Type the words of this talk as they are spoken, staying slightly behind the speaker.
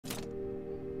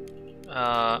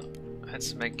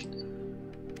Let's make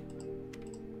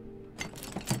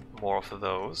more of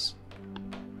those.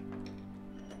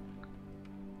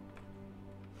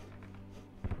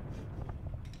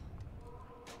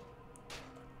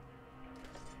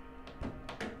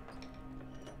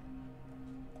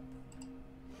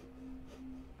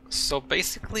 So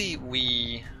basically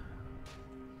we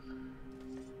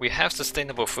have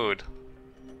sustainable food.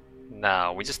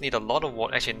 Now we just need a lot of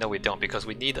water. Actually no, we don't, because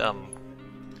we need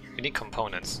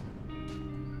components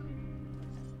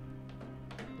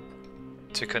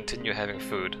to continue having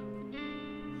food.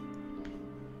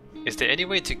 Is there any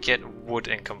way to get wood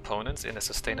and components in a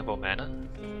sustainable manner?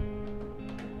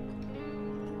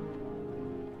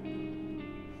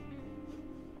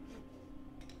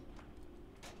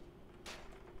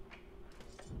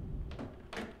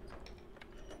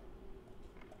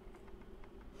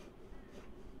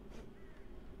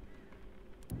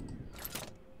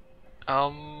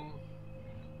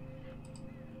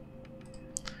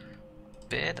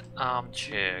 Bed,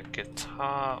 armchair,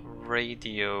 guitar,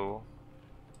 radio,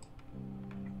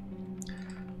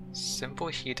 simple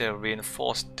heater,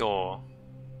 reinforced door.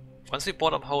 Once we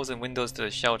board up holes and windows to the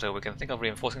shelter, we can think of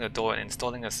reinforcing the door and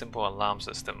installing a simple alarm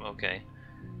system. Okay.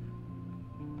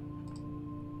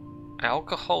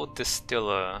 Alcohol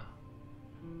distiller.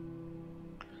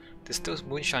 Distills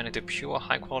moonshine into pure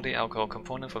high-quality alcohol,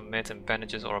 component for meds and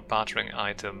bandages, or a bartering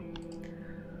item.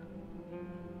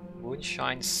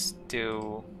 Moonshine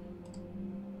still.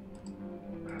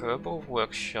 Herbal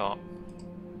workshop.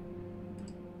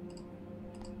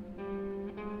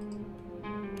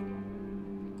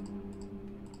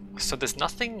 So there's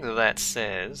nothing that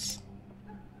says.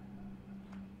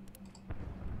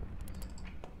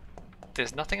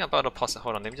 There's nothing about a possibility.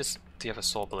 Hold on, let me just. Do you have a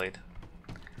saw blade?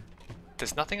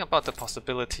 There's nothing about the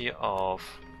possibility of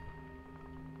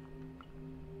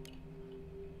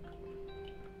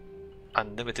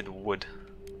unlimited wood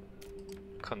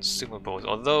consumables,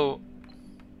 although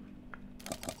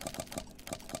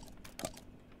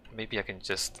maybe I can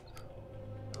just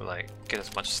like get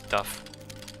as much stuff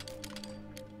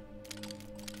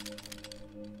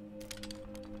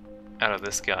out of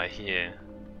this guy here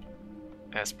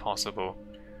as possible.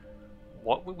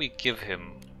 What would we give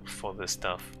him for this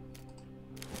stuff?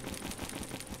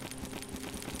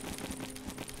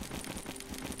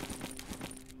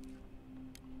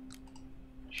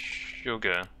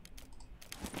 Sugar.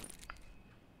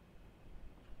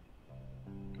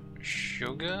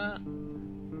 Sugar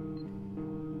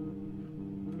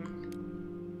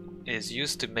is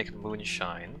used to make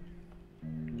moonshine.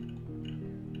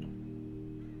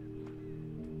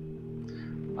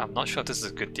 I'm not sure if this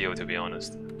is a good deal, to be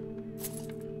honest.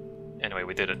 Anyway,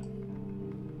 we did it.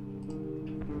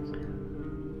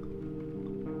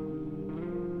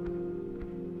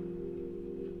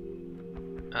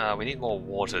 We need more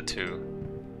water too.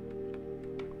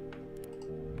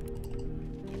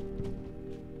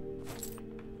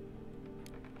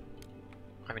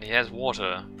 I mean, he has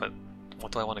water, but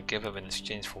what do I want to give him in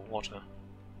exchange for water?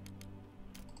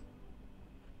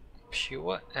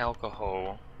 Pure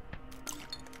alcohol.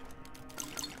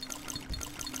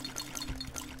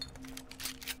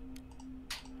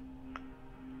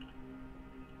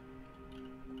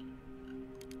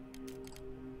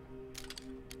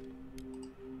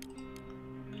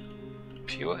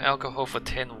 Pure alcohol for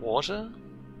 10 water?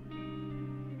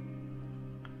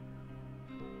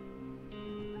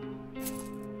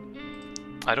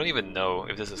 I don't even know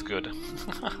if this is good.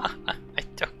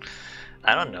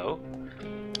 I don't know.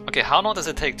 Okay, how long does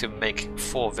it take to make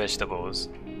 4 vegetables?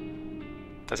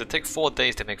 Does it take 4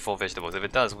 days to make 4 vegetables? If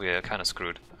it does, we're kind of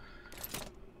screwed.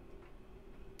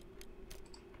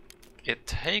 It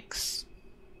takes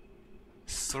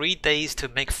 3 days to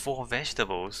make 4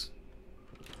 vegetables.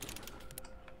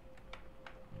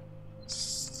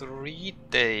 3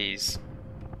 days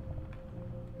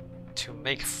to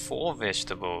make 4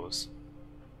 vegetables.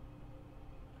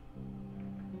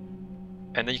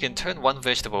 And then you can turn 1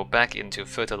 vegetable back into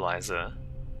fertilizer.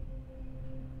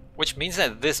 Which means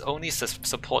that this only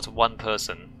supports 1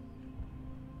 person.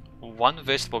 1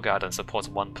 vegetable garden supports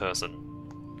 1 person.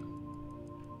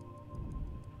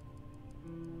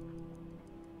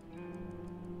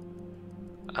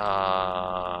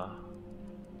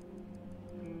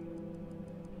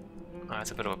 That's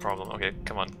a bit of a problem. Okay,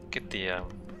 come on, get the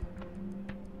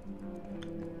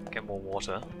get more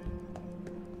water.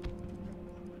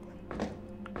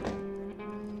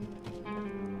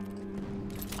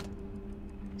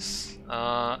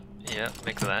 Yeah,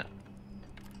 make that.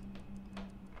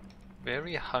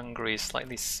 Very hungry,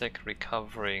 slightly sick,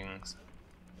 recovering.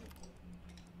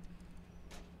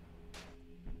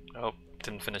 Oh,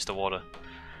 didn't finish the water.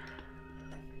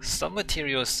 Some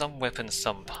materials, some weapons,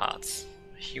 some parts.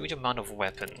 Huge amount of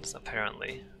weapons,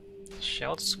 apparently.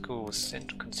 Shelled school,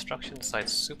 central construction site,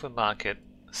 supermarket.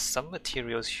 Some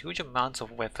materials, huge amounts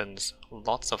of weapons,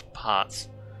 lots of parts.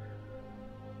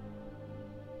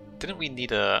 Didn't we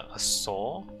need a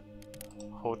saw?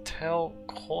 Hotel,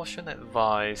 caution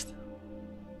advised.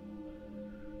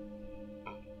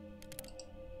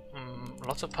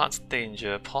 Lots of parts,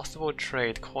 danger. Possible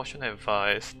trade, caution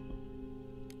advised.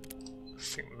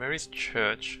 St. Mary's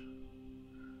Church.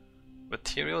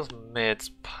 Materials,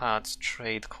 meds, parts,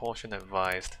 trade, caution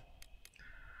advised.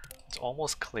 It's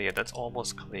almost clear, that's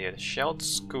almost clear. Shelled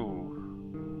school.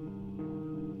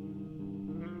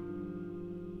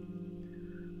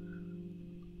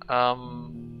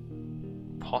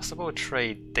 Possible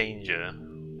trade, danger.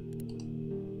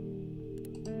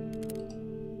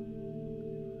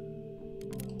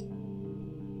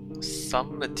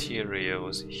 Some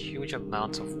materials, huge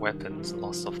amounts of weapons,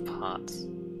 loss of parts.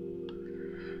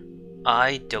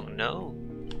 I don't know.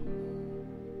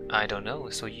 I don't know.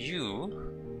 So you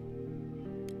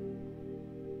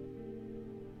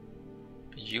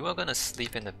are gonna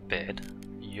sleep in a bed.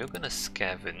 You're gonna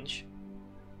scavenge.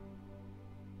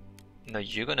 No,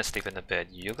 you're gonna sleep in a bed.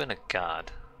 You're gonna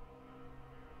guard.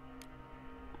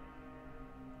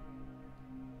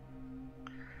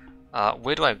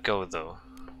 Where do I go though?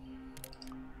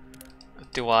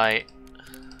 Do I...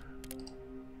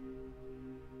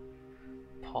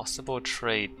 Possible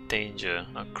trade, danger.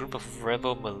 A group of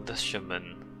rebel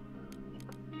militiamen.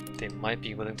 They might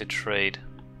be willing to trade.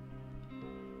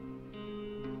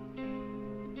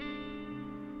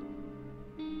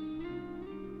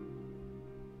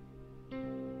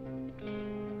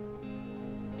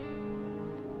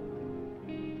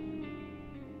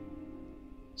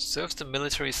 Serves the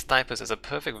military snipers as a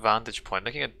perfect vantage point,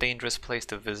 making a dangerous place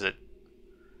to visit.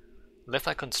 Left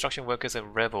by construction workers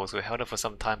and rebels who held up for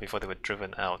some time before they were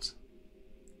driven out.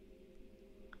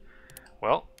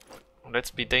 Well,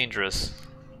 let's be dangerous.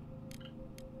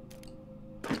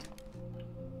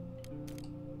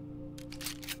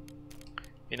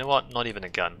 You know what? Not even a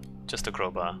gun, just a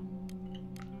crowbar.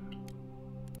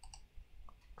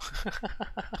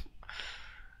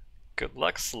 Good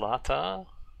luck, Zlata.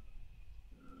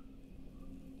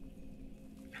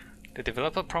 The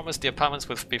developer promised the apartments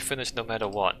would be finished no matter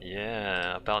what.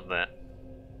 Yeah, about that.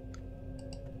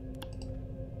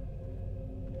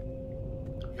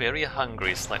 Very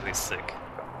hungry, slightly sick.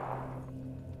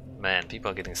 Man,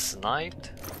 people are getting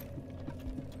sniped.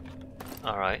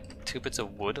 Alright, 2 bits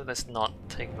of wood, let's not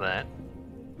take that.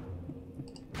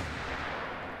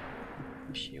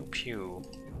 Pew pew.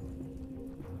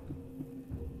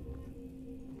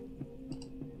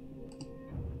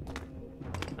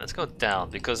 Let's go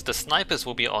down, because the snipers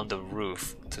will be on the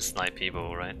roof to snipe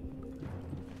people, right?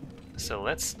 So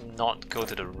let's not go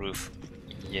to the roof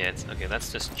yet. Okay,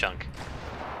 that's just junk.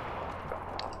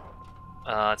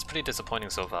 It's pretty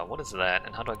disappointing so far. What is that?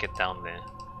 And how do I get down there?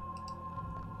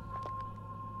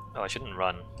 Oh, I shouldn't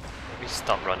run. Maybe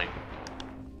stop running.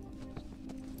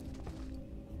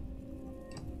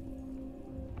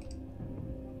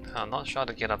 I'm not sure how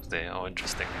to get up there. Oh,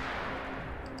 interesting.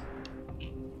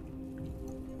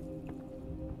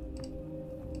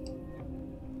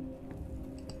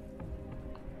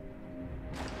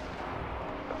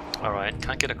 Alright,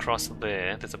 can't get across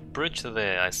there. There's a bridge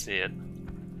there, I see it.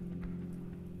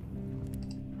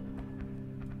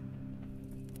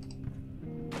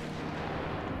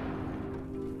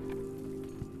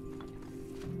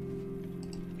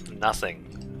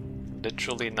 Nothing.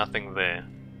 Literally nothing there.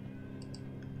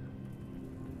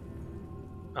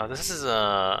 Oh, this is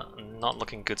not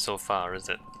looking good so far, is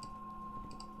it?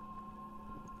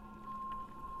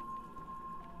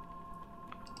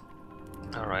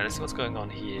 Alright, let's see what's going on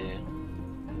here.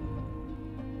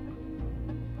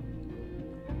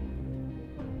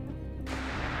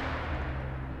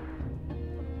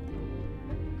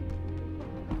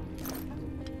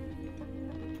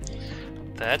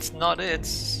 That's not it.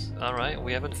 Alright,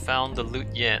 we haven't found the loot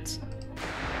yet.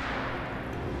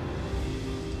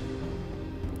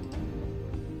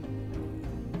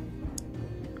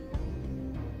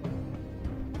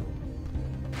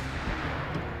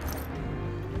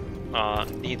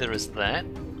 Neither is that.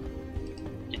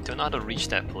 You don't know how to reach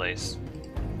that place.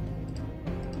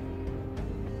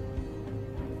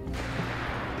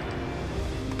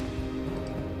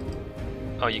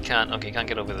 Oh, you can't. Okay, you can't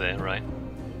get over there, right?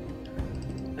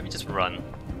 Let me just run.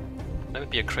 Let me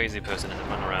be a crazy person and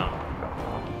run around.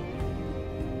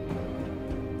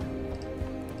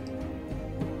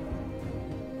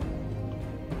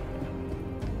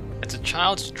 It's a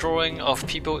Child's drawing of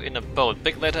people in a boat.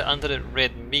 Big letter under it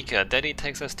read Mika. Daddy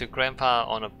takes us to Grandpa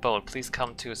on a boat. Please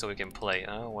come too so we can play.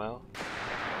 Oh well.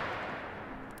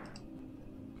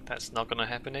 That's not gonna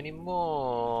happen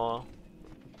anymore.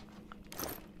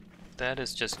 That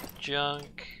is just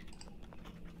junk.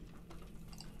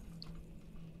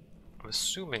 I'm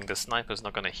assuming the sniper's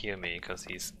not gonna hear me because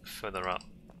he's further up.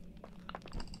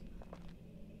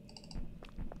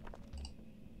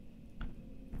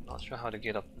 Not sure how to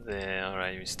get up there.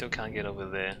 Alright, we still can't get over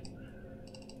there.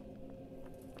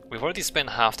 We've already spent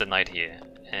half the night here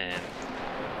and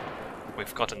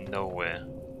we've gotten nowhere.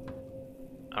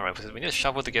 Alright, we need a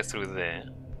shovel to get through there,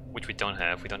 which we don't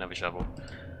have. We don't have a shovel.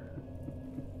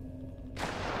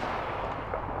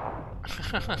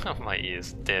 My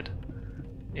ears dead.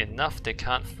 Enough, they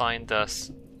can't find us.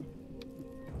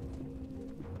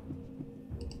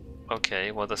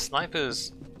 Okay, well the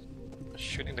sniper's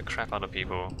shooting the crap out of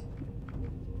people.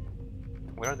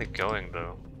 Where are they going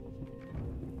though?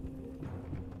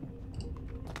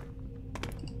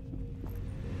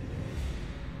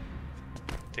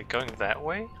 They're going that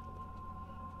way?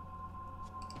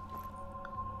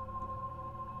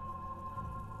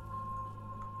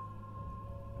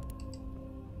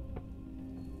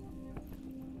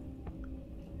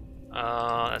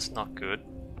 That's not good.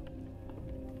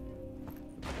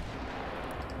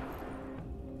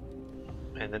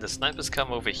 And then the snipers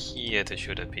come over here to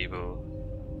shoot at people.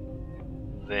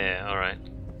 There, alright.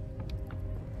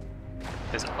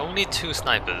 There's only 2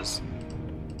 snipers.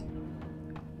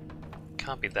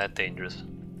 Can't be that dangerous.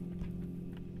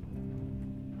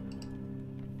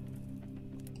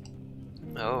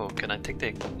 Oh, can I take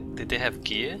their... Did they have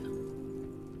gear?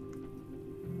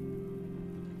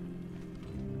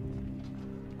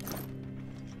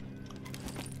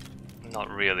 Not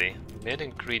really. Mid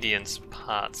ingredients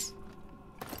parts.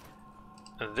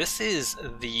 This is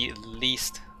the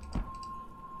least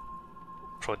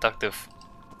productive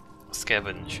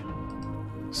scavenge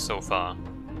so far.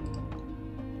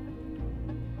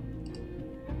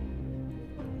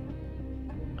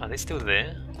 Are they still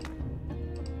there?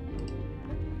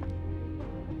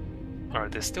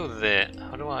 Alright, they're still there.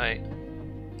 How do I...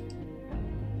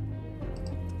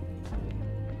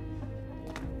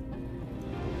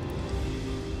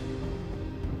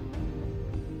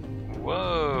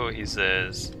 Whoa, he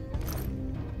says.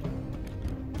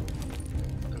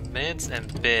 Meds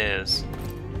and bears.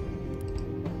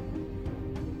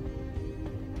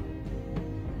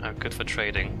 Are good for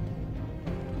trading.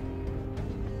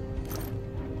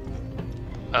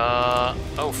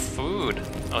 Oh, food.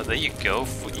 Oh, there you go.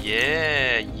 Food.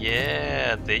 Yeah,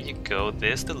 yeah, there you go.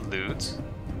 There's the loot.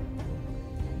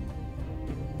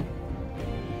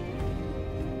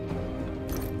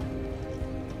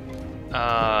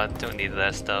 Don't need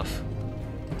that stuff.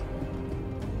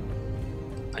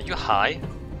 Are you high?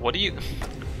 What do you...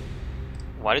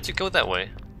 Why did you go that way?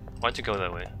 Why'd you go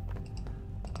that way?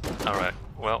 Alright,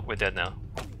 well, we're dead now.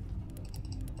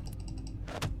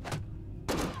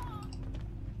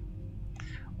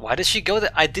 Why did she go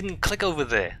there? I didn't click over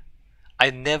there.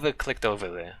 I never clicked over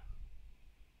there.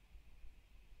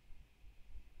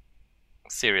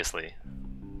 Seriously.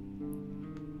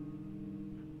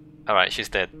 Alright, she's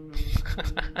dead.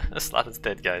 Zlata's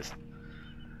dead, guys.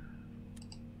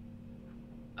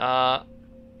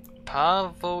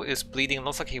 Pavo is bleeding.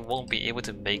 Looks like he won't be able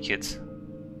to make it.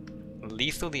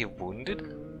 Lethally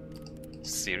wounded?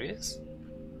 Serious?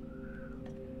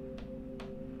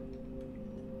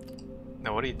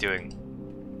 Now what are you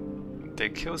doing? They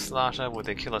kill Zlata, would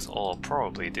they kill us all?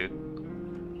 Probably,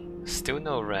 dude. Still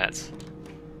no rats.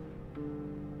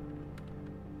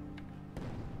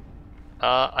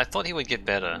 I thought he would get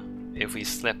better if we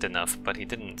slept enough, but he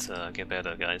didn't get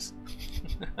better, guys.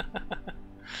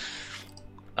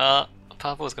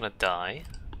 Pavo's gonna die.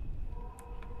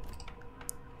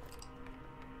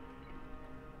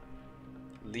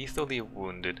 Lethally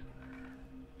wounded.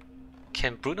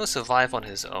 Can Bruno survive on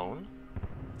his own?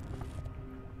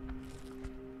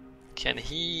 Can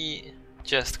he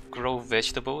just grow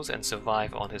vegetables and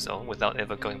survive on his own without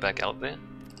ever going back out there?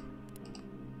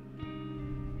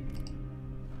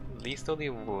 Lethally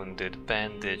wounded,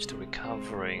 bandaged,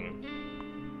 recovering.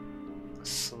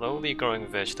 Slowly growing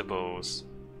vegetables.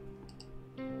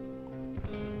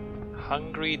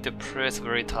 Hungry, depressed,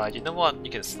 very tired. You know what?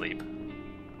 You can sleep.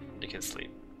 You can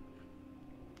sleep.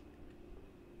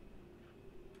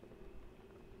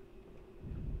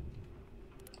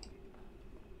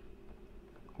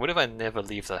 What if I never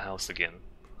leave the house again?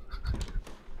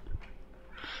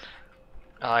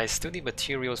 I still need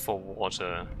materials for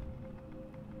water.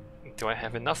 Do I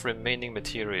have enough remaining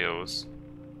materials?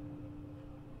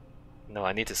 No,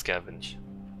 I need to scavenge.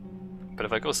 But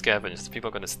if I go scavenge, people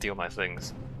are gonna steal my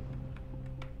things.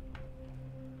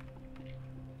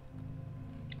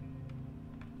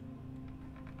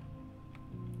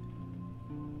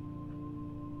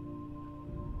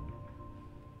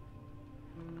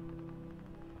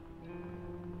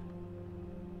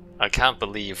 I can't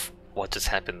believe what just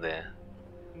happened there.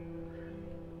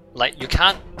 Like, you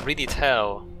can't really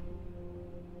tell.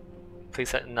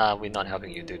 Please, nah, we're not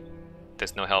helping you, dude.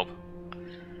 There's no help.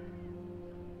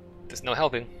 There's no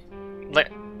helping.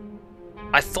 Like,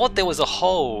 I thought there was a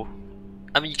hole.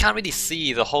 I mean, you can't really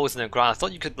see the holes in the ground. I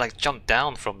thought you could, like, jump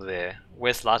down from there,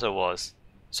 where Zlata was.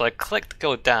 So I clicked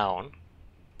go down,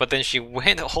 but then she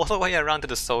went all the way around to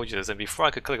the soldiers, and before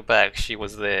I could click back, she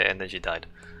was there, and then she died.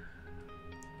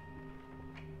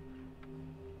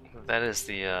 That is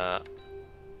the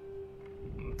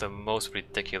most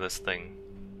ridiculous thing.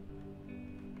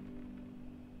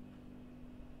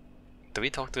 Do we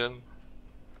talk to him?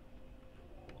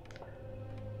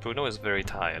 Bruno is very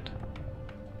tired.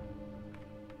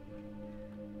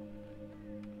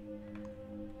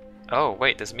 Oh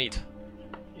wait, there's meat.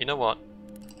 You know what?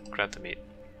 Grab the meat.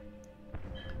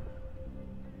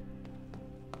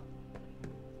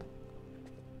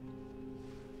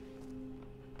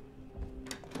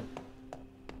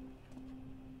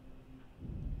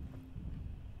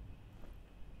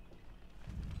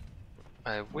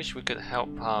 I wish we could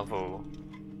help Pavel.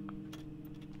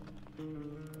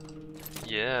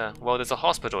 Yeah, well there's a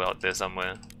hospital out there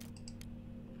somewhere.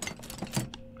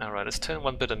 Alright, let's turn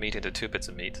one bit of meat into 2 bits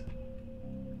of meat.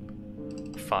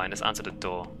 Fine, let's answer the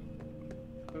door.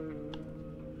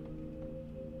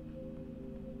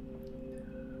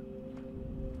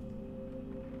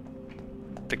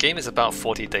 The game is about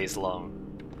 40 days long.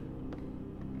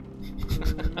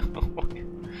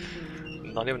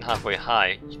 Not even halfway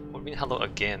high. What do you mean hello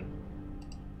again?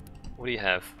 What do you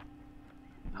have?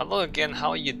 Hello again, how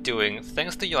are you doing?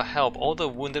 Thanks to your help, all the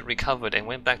wounded recovered and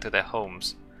went back to their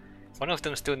homes. One of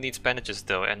them still needs bandages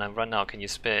though, and I've run out. Can you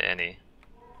spare any?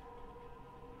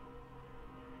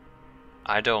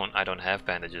 I don't have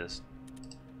bandages.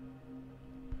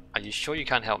 Are you sure you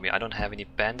can't help me? I don't have any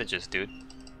bandages, dude.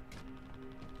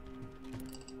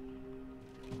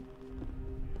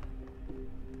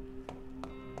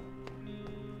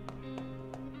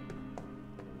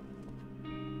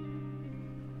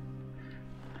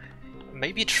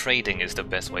 Maybe trading is the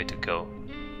best way to go.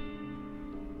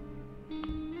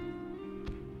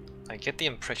 I get the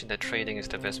impression that trading is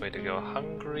the best way to go.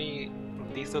 Hungry,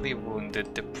 lethally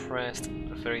wounded, depressed,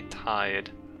 very tired.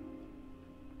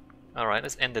 Alright,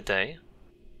 let's end the day.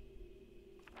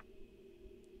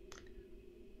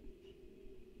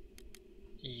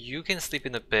 You can sleep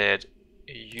in the bed,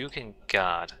 you can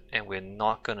guard, and we're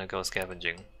not gonna go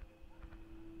scavenging.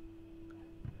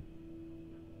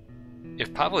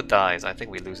 If Pavel dies, I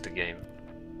think we lose the game.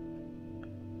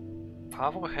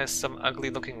 Pavel has some ugly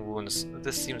looking wounds.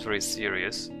 This seems very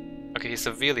serious. Okay, he's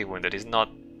severely wounded. He's not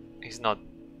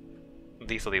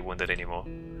lethally wounded anymore.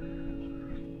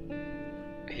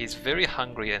 He's very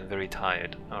hungry and very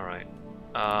tired. Alright.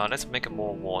 Let's make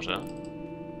more water.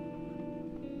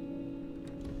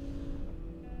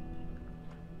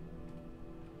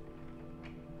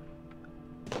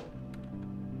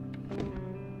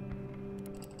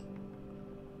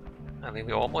 I mean,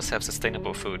 we almost have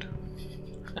sustainable food.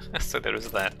 So there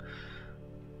is that.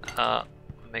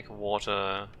 Make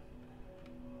water.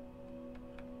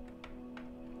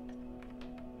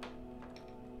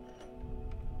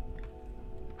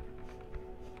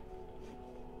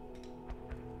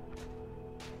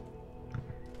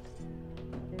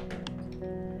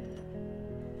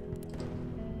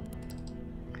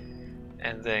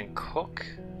 And then cook.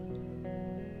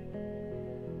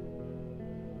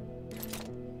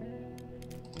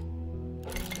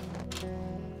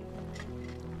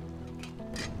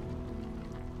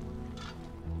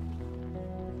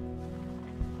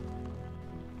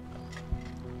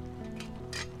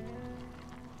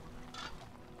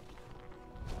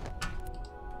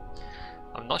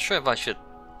 I'm not sure if I should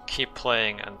keep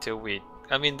playing until we...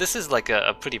 I mean, this is like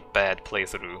a pretty bad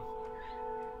playthrough.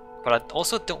 But I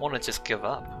also don't want to just give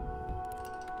up.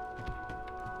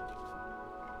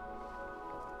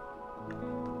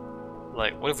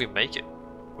 Like, what if we make it?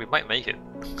 We might make it.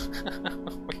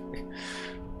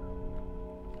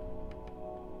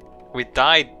 We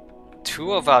died...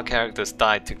 2 of our characters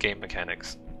died to game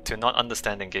mechanics. To not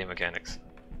understanding game mechanics.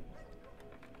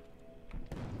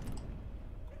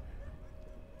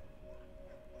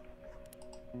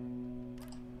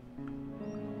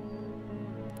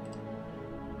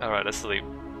 Alright, let's sleep.